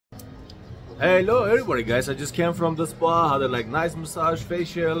Hello everybody guys, I just came from the spa, had a nice massage,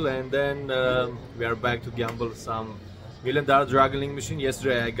 facial, and then we are back to gamble some $1 million dragging machine.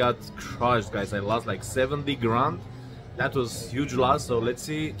 Yesterday I got crushed guys, I lost like 70 grand. That was huge loss, so let's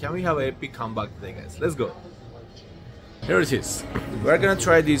see, can we have an epic comeback today guys? Let's go. Here it is. We're gonna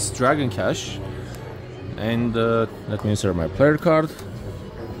try this Dragon Cash, and let me insert my player card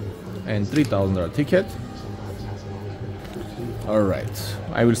and $3,000 ticket. Alright,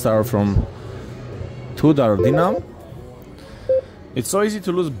 I will start from $2 dinam. It's so easy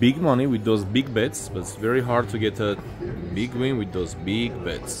to lose big money with those big bets, but it's very hard to get a big win with those big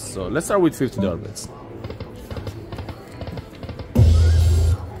bets. So let's start with $50 bets.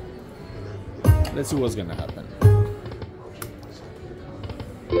 Let's see what's gonna happen.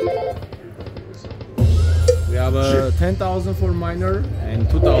 We have 10,000 for minor and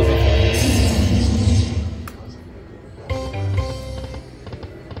 2,000 for minor.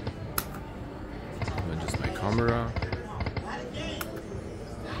 Adjust my camera.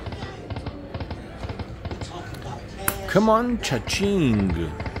 Come on, cha-ching!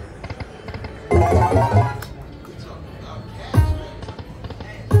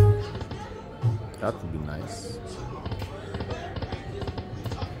 That would be nice.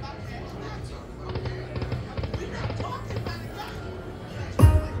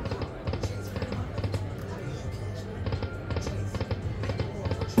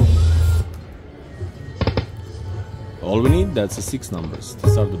 All we need, that's the 6 numbers to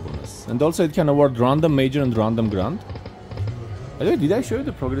start the bonus. And also it can award random major and random grand. By the way, did I show you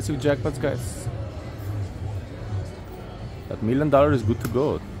the progressive jackpots, guys? That $1 million is good to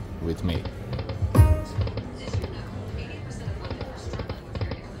go with me.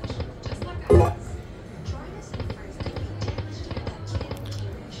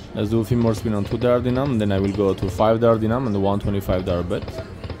 Let's do a few more spin on $2 dinam, and then I will go to $5 dinam and the $125 bet.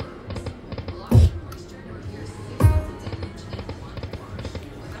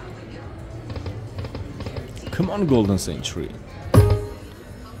 Come on, Golden Century.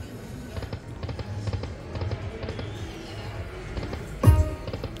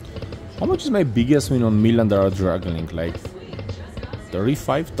 How much is my biggest win on $1 million Dragon? Like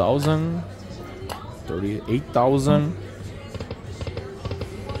 35,000, 38,000.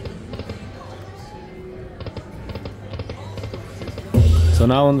 So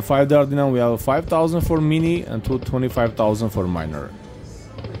now on the $5 dinam we have 5,000 for mini and 25,000 for minor.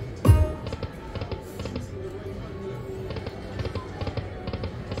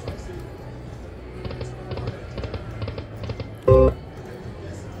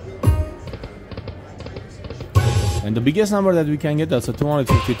 And the biggest number that we can get, that's a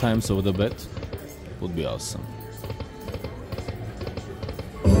 250 times over the bet. Would be awesome.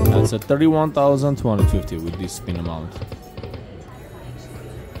 That's a 31,250 with this spin amount.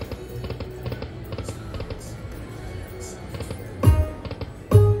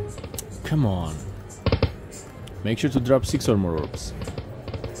 Come on. Make sure to drop 6 or more orbs.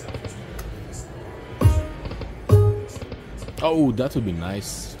 Oh, that would be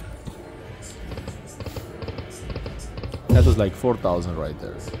nice. That was like 4,000 right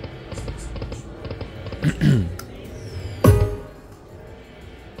there.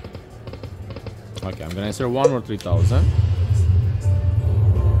 Okay, I'm gonna answer one more 3,000.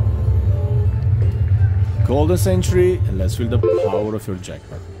 Golden Century, and let's feel the power of your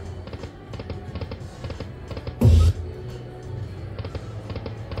jackpot.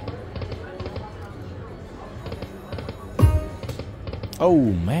 Oh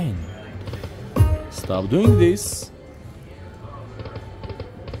man, stop doing this.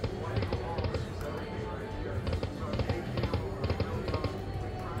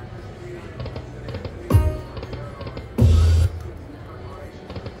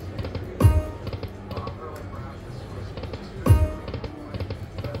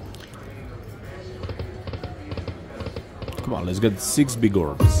 Come on, let's get 6 big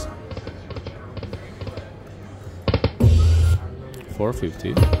orbs.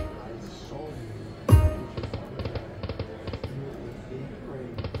 450.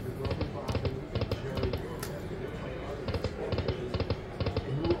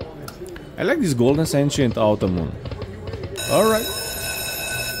 I like this Golden Century and Outer Moon. Alright.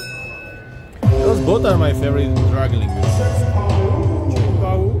 Those both are my favorite dragging wheels.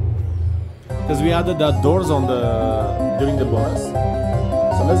 Because we added that doors on the during the bonus.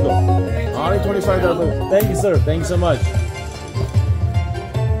 So let's go. $125. Thank you, sir. Thank you so much.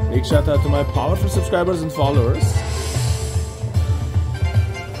 Big shout out to my powerful subscribers and followers.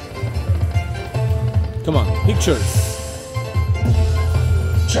 Come on, pictures.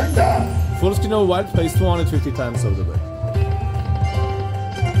 Check that. Full screen of white pays 250 times over the bet.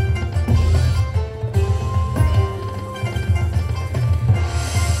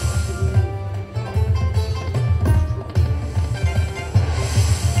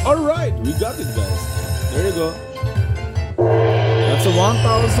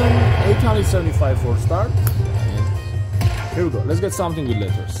 31,875 for start. And here we go. Let's get something with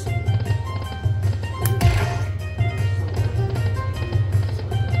letters.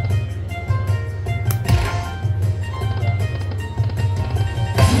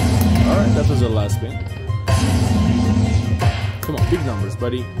 Alright, that was the last spin. Come on, big numbers,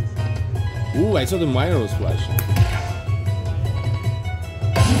 buddy. Ooh, I saw the minor was flashing.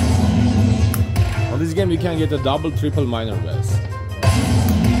 On this game, you can get a double, triple minor, guys.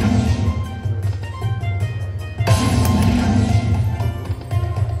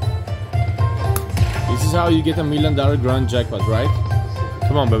 This is how you get $1 million grand jackpot, right?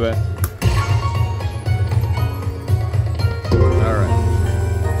 Come on, baby.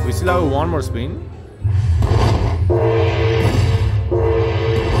 Alright. We still have one more spin.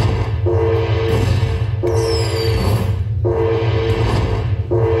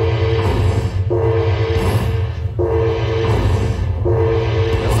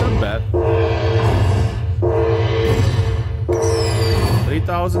 That's not bad.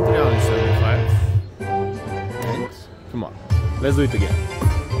 3,375. And come on. Let's do it again.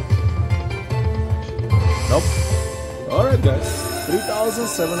 Nope. Alright, guys.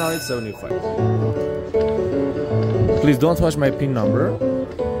 3,775. Please don't touch my pin number.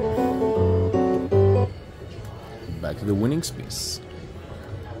 Back to the winning space.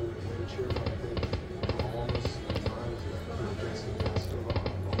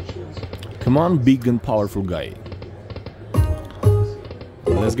 Come on, big and powerful guy.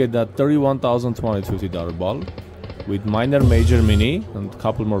 Let's get that $31,250 ball with minor, major, mini, and a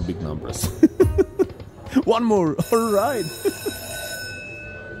couple more big numbers. One more. All right.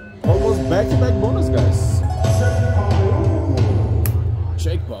 Almost back-to-back bonus, guys.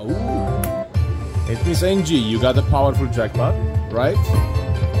 Jackpot. It means NG, you got a powerful jackpot, right?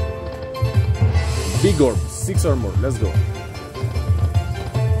 Big orb, 6 or more. Let's go.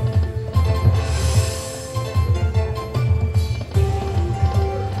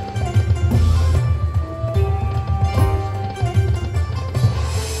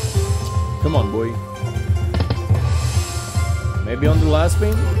 Come on, boy. Maybe on the last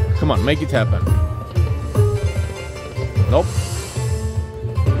spin? Come on, make it happen. Nope.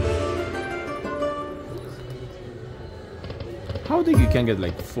 How think you can get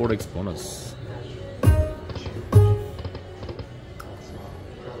like 4x bonus?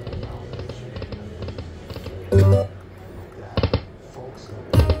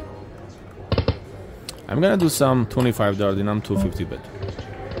 I'm gonna do some $25 and I'm 250 bet.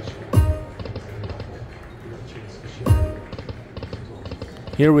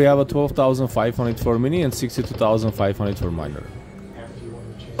 Here we have a 12,500 for mini and 62,500 for minor.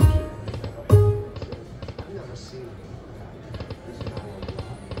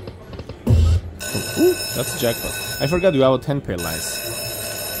 Ooh, that's a jackpot. I forgot you have a 10 pay lines.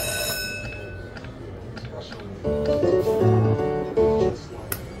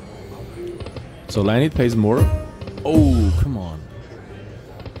 So line it pays more. Oh, come on.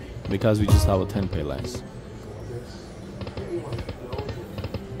 Because we just have a 10 pay lines.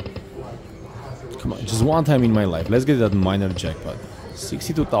 Come on, just one time in my life. Let's get that minor jackpot.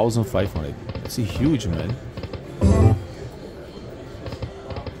 62,500. That's a huge, man.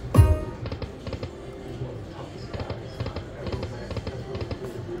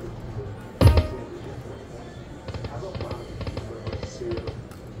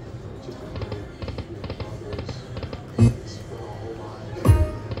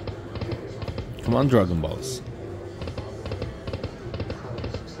 Come on, Dragon Balls.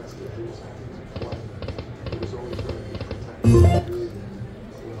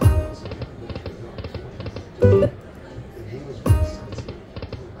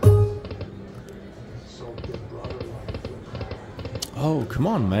 Oh, come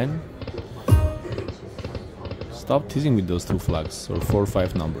on, man. Stop teasing with those 2 flags or 4 or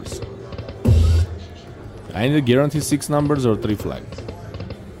 5 numbers. I need to guarantee 6 numbers or 3 flags.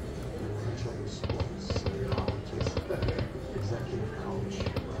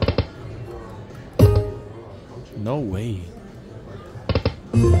 No way.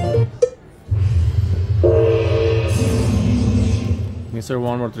 Mister,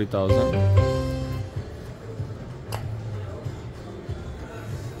 one more 3,000.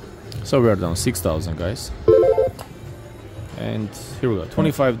 So we are down 6,000, guys. And here we go.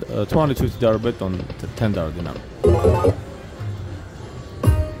 $250 bet on the $10 dinar.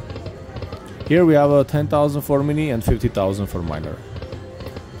 Here we have a 10,000 for mini and 50,000 for minor.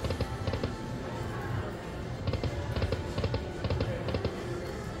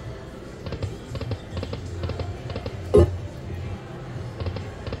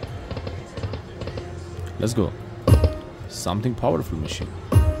 Let's go. something powerful machine.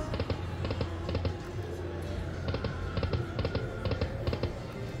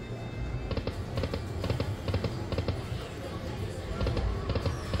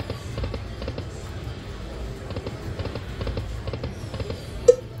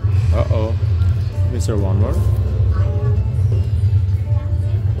 Uh-oh. Mr. One more.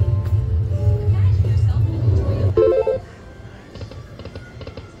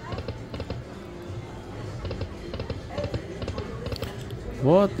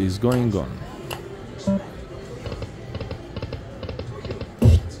 What is going on?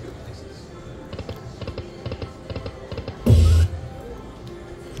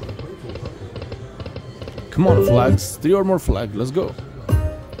 Come on, flags. 3 or more flags. Let's go.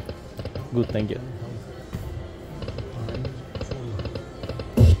 Good, thank you.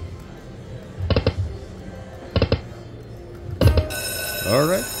 All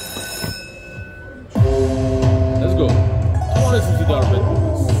right. Let's go. $250 bet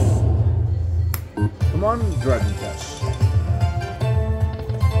bonus. Come on, Dragon Cash.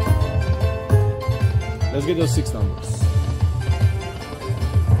 Let's get those 6 numbers.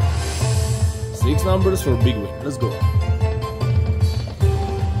 6 numbers for big win. Let's go.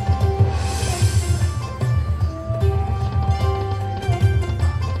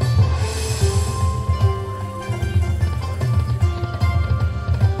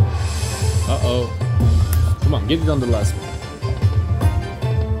 Uh-oh. Come on, get it on the last one.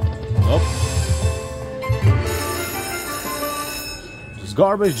 Nope. Just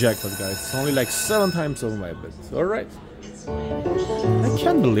garbage jackpot, guys. It's only like 7 times over my bet. Alright. I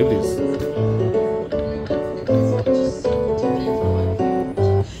can't believe this.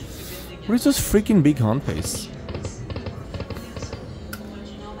 What is this freaking big hunt pace?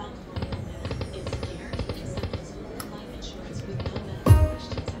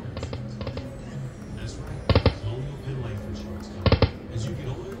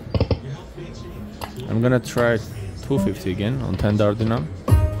 I'm gonna try 250 again on 10 Dardinam.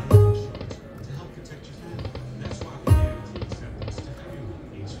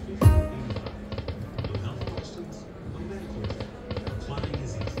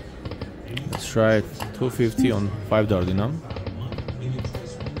 Let's try 250 on 5 Dardinam.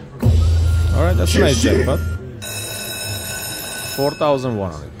 Alright, that's a nice jackpot.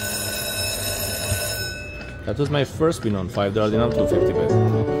 4,100. That was my first win on 5 Dardinam 250 bet.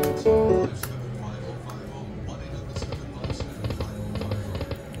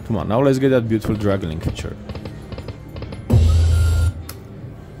 Come on, now let's get that beautiful Dragon Link feature.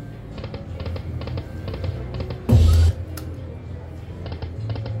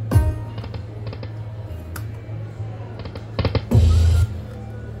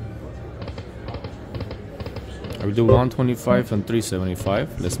 I will do 125 and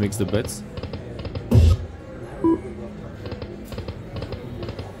 375. Let's mix the bets.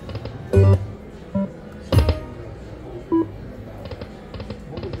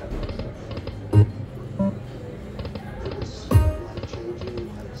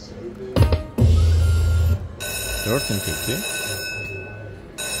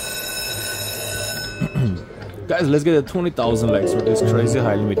 Guys, let's get a 20,000 likes for this crazy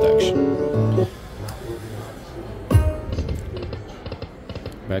high limit action.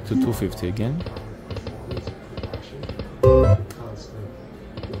 Back to 250 again.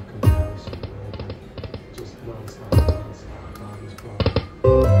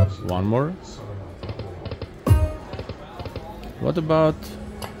 One more. What about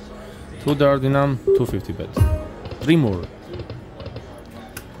 2 Dardinam 250 bet? 3 more.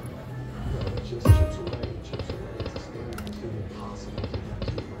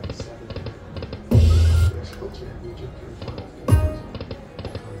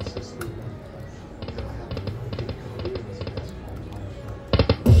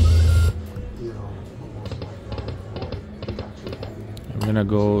 I'm gonna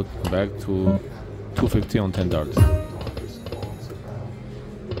go back to 250 on 10 darts.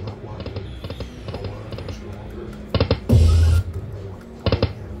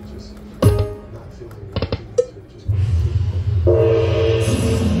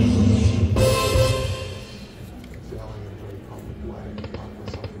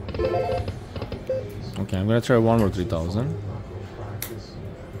 Okay, I'm gonna try one more 3,000.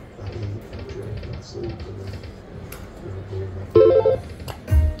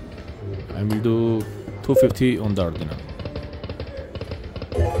 I will do 250 on Dardinam.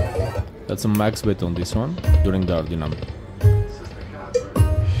 That's a max bet on this one during Dardinam.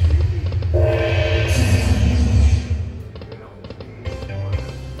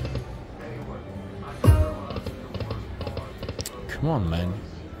 Come on, man.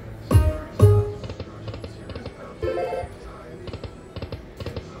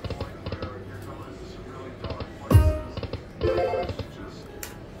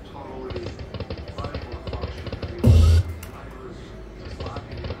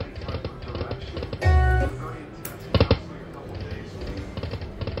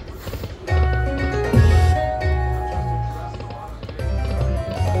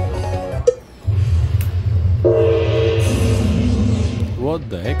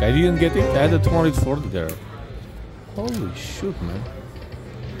 I didn't get it. I had a 240 there. Holy shoot, man.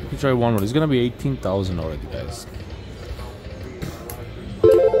 Let me try one more. It's gonna be 18,000 already, guys.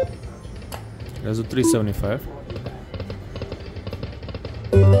 There's a 375.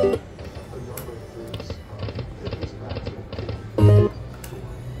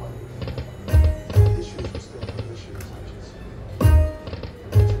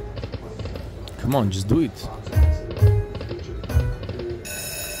 Come on, just do it.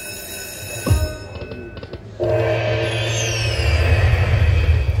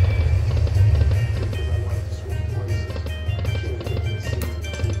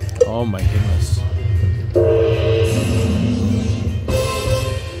 Oh my goodness.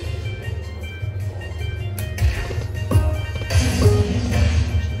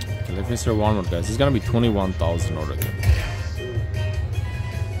 Okay, let me start one more, guys. It's gonna be 21,000 already.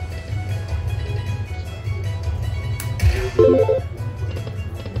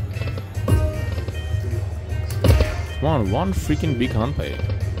 Come on, one freaking big hand pay.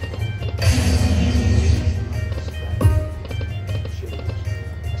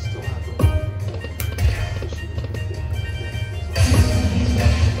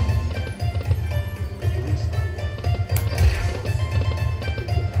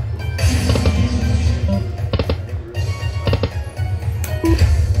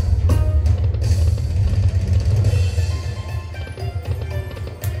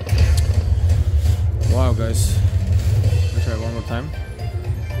 Wow, guys. Let's try one more time.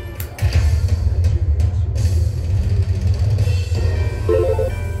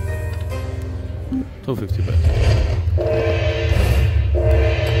 $250 bet.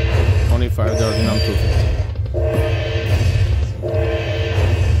 25 there, and I'm $250.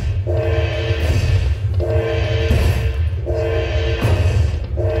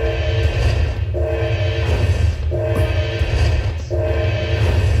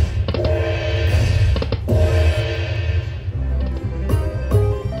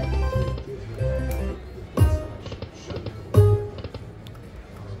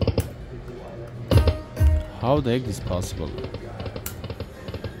 How the heck is possible?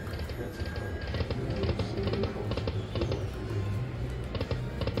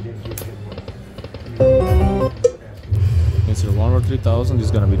 Instead of 1 or 3,000,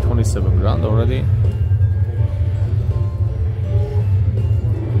 it's gonna be 27 grand already.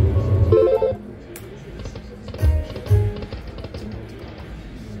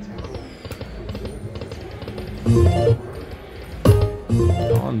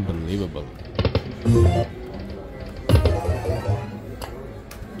 Unbelievable.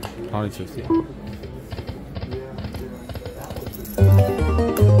 150.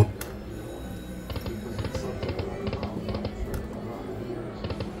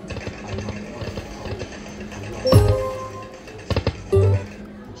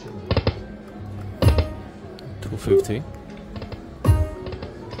 $250.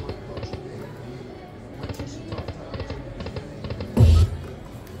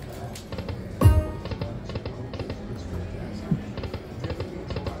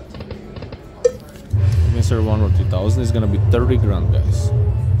 Mr. 1 or 3,000 is gonna be 30 grand, guys.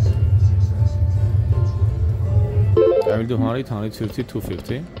 I will do 100, 150,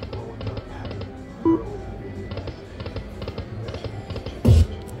 250.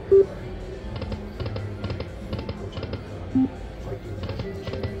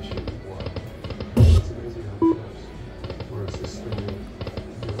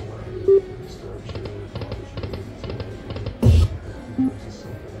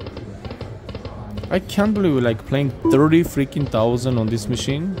 I can't believe we're like playing 30 freaking thousand on this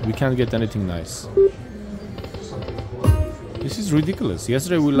machine. We can't get anything nice. This is ridiculous.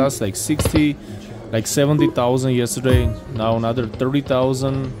 Yesterday we lost like 60, like 70,000 yesterday. Now another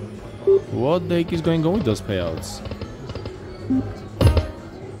 30,000. What the heck is going on with those payouts?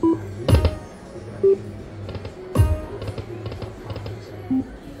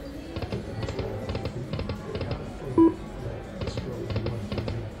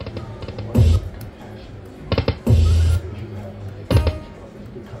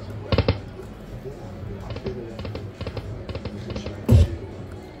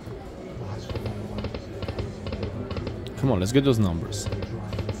 Come on, let's get those numbers.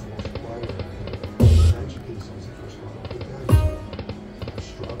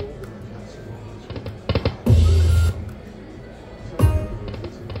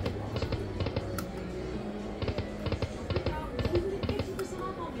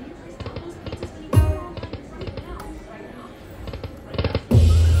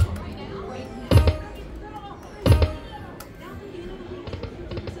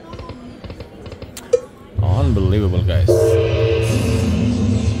 Unbelievable, guys.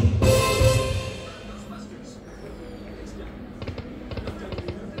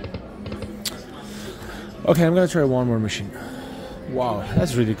 Okay, I'm gonna try one more machine. Wow,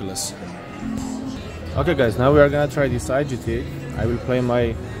 that's ridiculous. Okay guys, now we are gonna try this IGT. I will play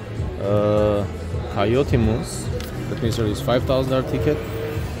my Coyote Moose. That means there is $5,000 ticket.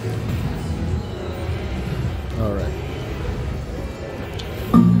 Alright.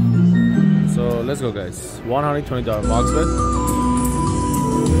 So let's go guys. $120 max bet.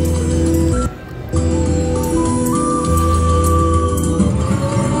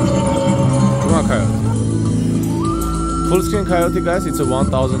 Come on Coyote. Full screen Coyote guys, it's a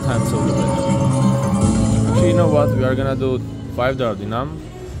 1,000 times over bet. Actually, you know what? We are gonna do $5 dinam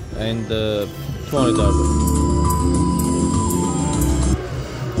and $20.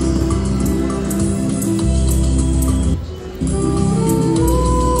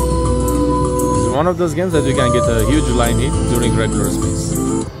 It's one of those games that you can get a huge line hit during regular space.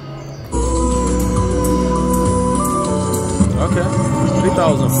 Okay,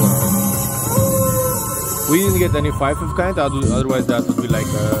 3,400. We didn't get any 5 of kind, otherwise that would be like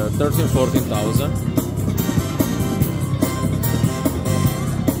 13,000-14,000.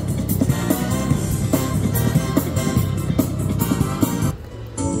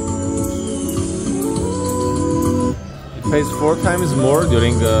 It pays 4 times more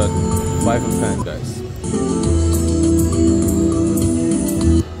during 5 of kind, guys.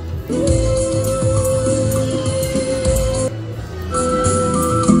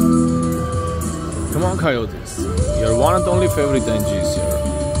 Come on Coyotes, your one and only favorite NG is here.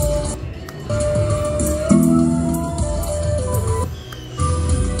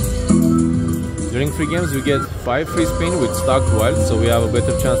 During free games we get 5 free spin with stacked wild, so we have a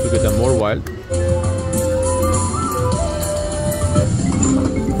better chance to get a more wild.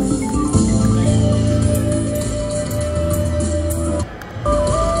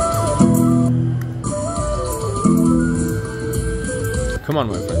 Come on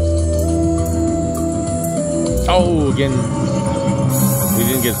my friend. Oh, again, we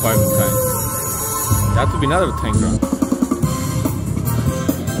didn't get 5 of kind. That would be another 10 grand.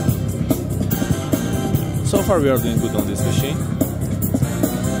 So far we are doing good on this machine.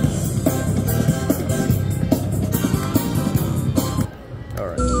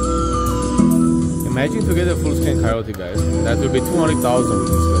 Alright. Imagine to get a full screen Coyote guys. That will be 200,000 with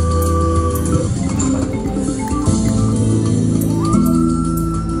this bet.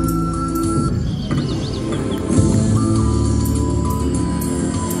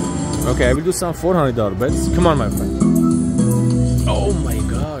 Okay, I will do some $400 bets. Come on, my friend. Oh my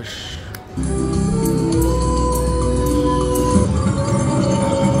gosh.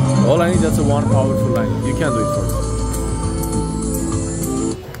 All I need is a one powerful line. You can do it for me.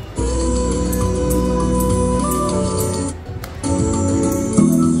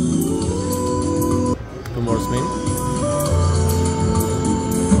 Two more spin.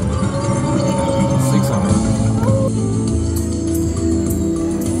 600.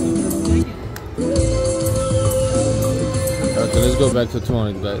 Okay, let's go back to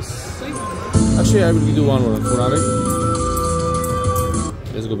 200 guys. Actually, I will do one more 400.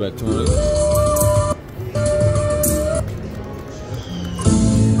 Let's go back to 200.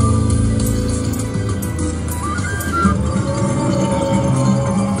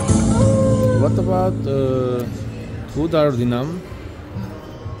 What about $2 dinam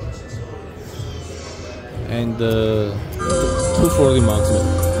and 240 max bet?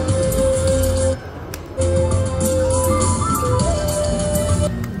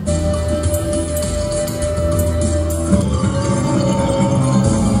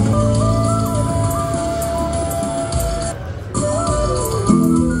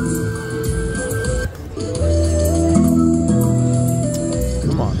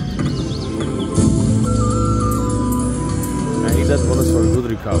 That bonus for a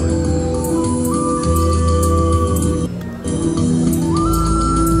good recovery.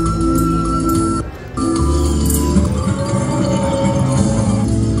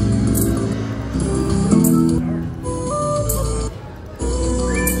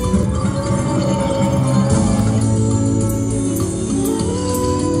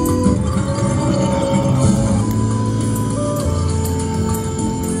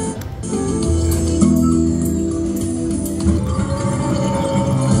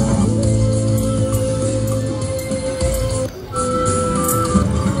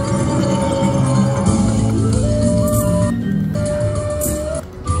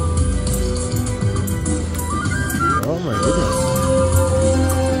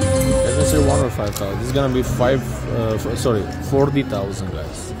 Or 5,000. This is gonna be 40,000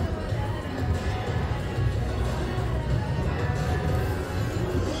 guys.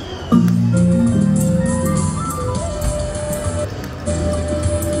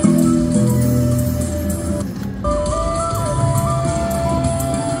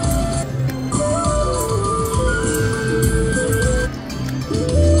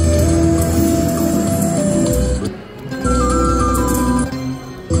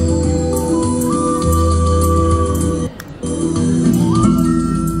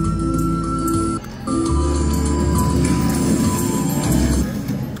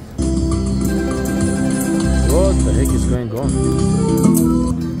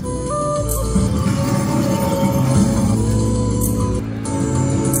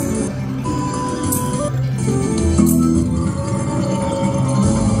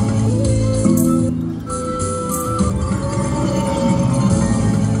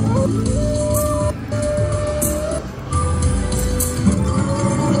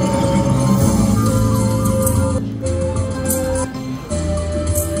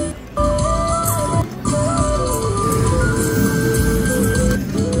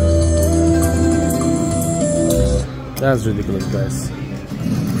 That's ridiculous, guys.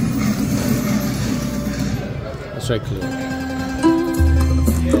 Let's try clear.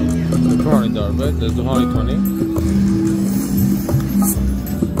 The $200 bet. Let's do 120.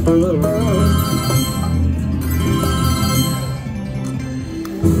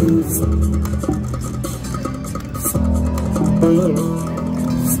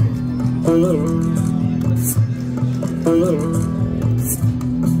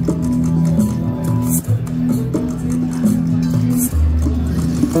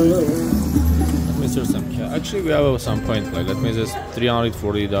 Actually, we have some point play. Let me just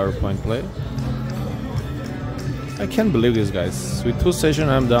 $340 point play. I can't believe this, guys. With 2 sessions,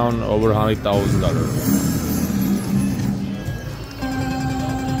 I'm down over $100,000.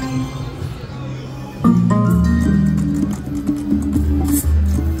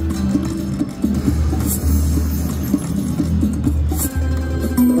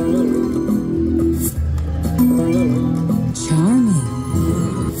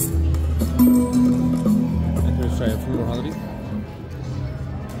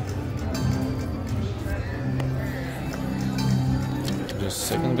 Just a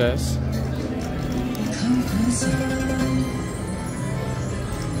second, guys.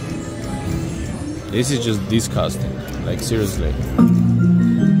 This is just disgusting. Like, seriously.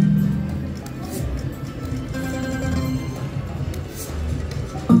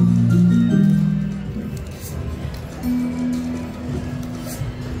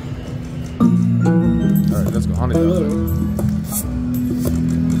 Alright, let's go. $100.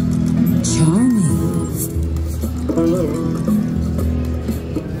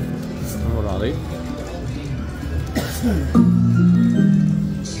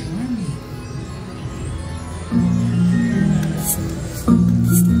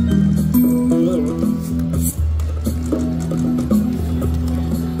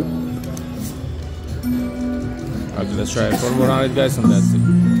 Okay, let's try it for 100, guys, and that's it.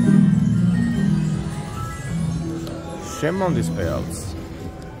 Shame on these payouts.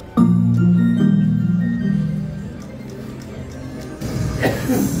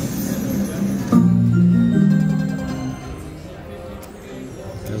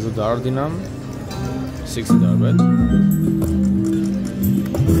 There's a $1 dinam, $60 bet.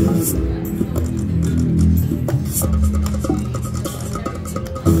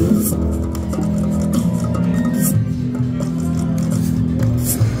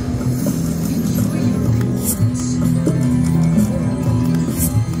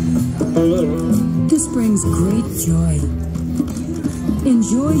 This brings great joy.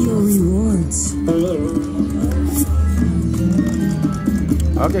 Enjoy your rewards.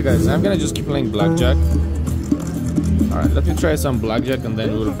 Okay, guys, I'm gonna just keep playing blackjack. Alright, let me try some blackjack and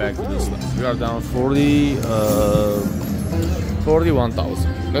then we'll back to this stuff. We are down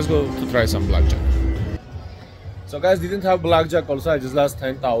 41,000. Let's go to try some blackjack. So, guys, didn't have blackjack also. I just lost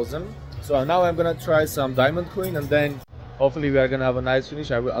 10,000. So now I'm gonna try some diamond queen and then hopefully we are gonna have a nice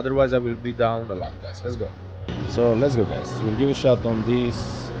finish. Otherwise I will be down a lot, guys. Let's go. So let's go, guys. We'll give a shot on this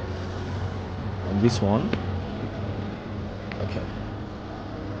one. Okay.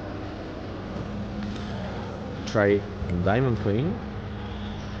 Try diamond queen.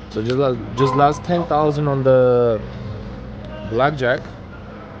 So just lost 10,000 on the blackjack,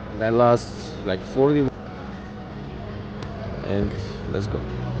 and I lost like 40. And let's go.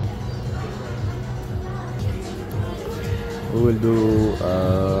 We will do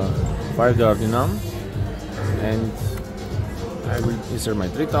 $5 dinam, and I will insert my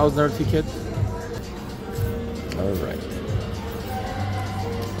 $3,000 ticket. All right,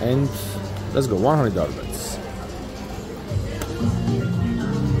 and let's go. $100 bets.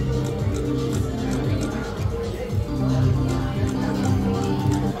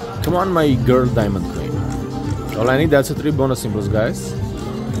 Come on, my girl diamond queen. All I need, that's a 3 bonus symbols, guys.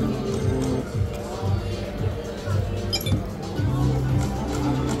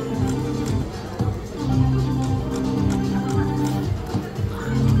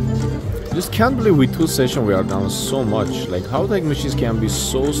 Just can't believe with 2 sessions we are down so much. Like, how the machines can be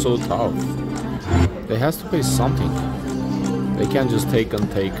so tough. They has to pay something. They can't just take and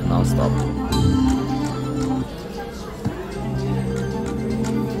take non-stop.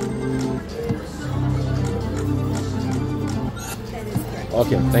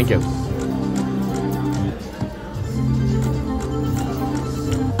 Okay, thank you.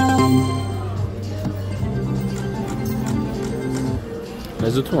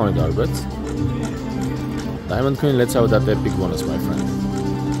 Let's do $200 bets. Diamond queen, let's have that epic bonus, my friend.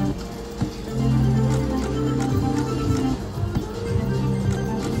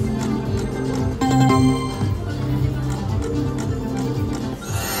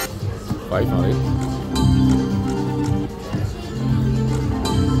 $500.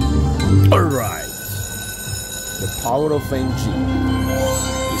 Alright. The power of NG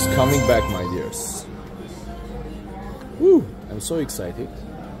is coming back, my dears. Woo! I'm so excited.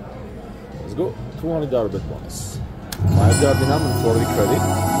 Let's go. $200 bet bonus. $5 dinam and 40 credit.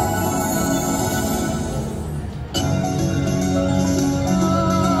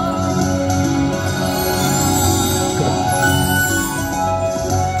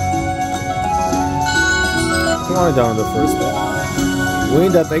 $20 on the first bet.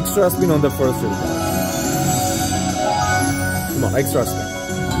 Win that extra spin on the first field. Come on, extra spin.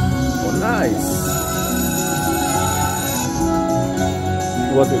 Oh, nice.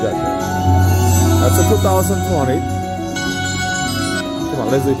 What we got here? That's a 2020. Come on,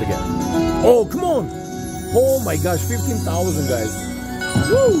 let's do it again. Oh, come on! Oh my gosh, 15,000, guys.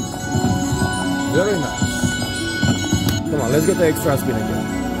 Woo! Very nice. Come on, let's get the extra spin again.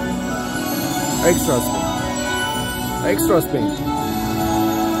 Extra spin. Extra spin.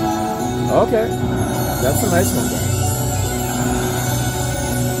 Okay, that's a nice one, guys.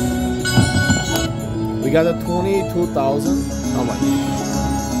 We got a 22,000. How much?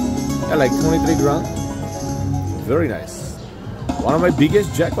 Yeah, like 23 grand. Very nice. One of my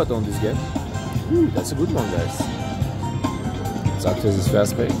biggest jackpot on this game. Ooh, that's a good one, guys. Success is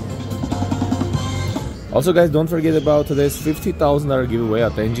fast pay. Also, guys, don't forget about today's $50,000 giveaway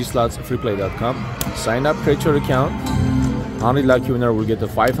atngslotsfreeplay.com. Sign up, create your account. 100 lucky winner will get a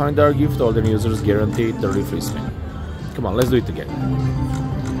 $500 gift. All the users guaranteed 30 free spin. Come on, let's do it again.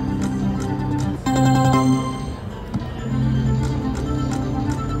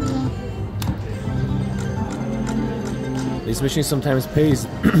 This machine sometimes pays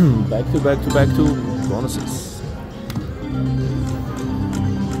back to bonuses.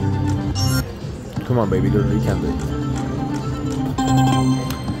 Come on, baby girl, you can do it.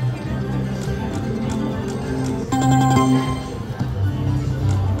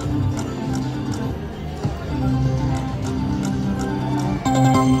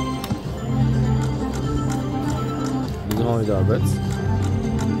 These are only our bets.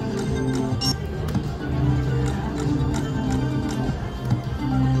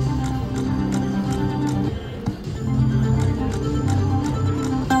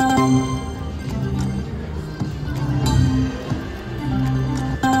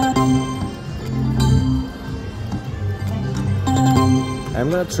 I'm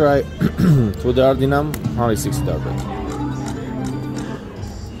gonna try $2 dinam, only $60 bet.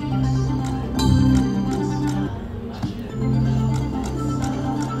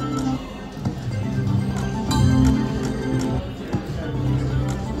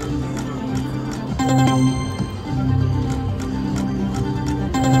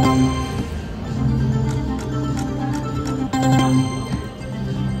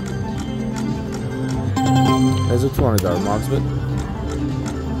 There's a $200 max bet.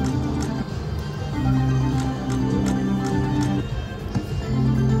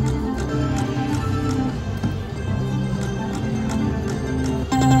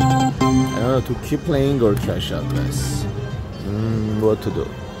 To keep playing or cash out, guys. What to do?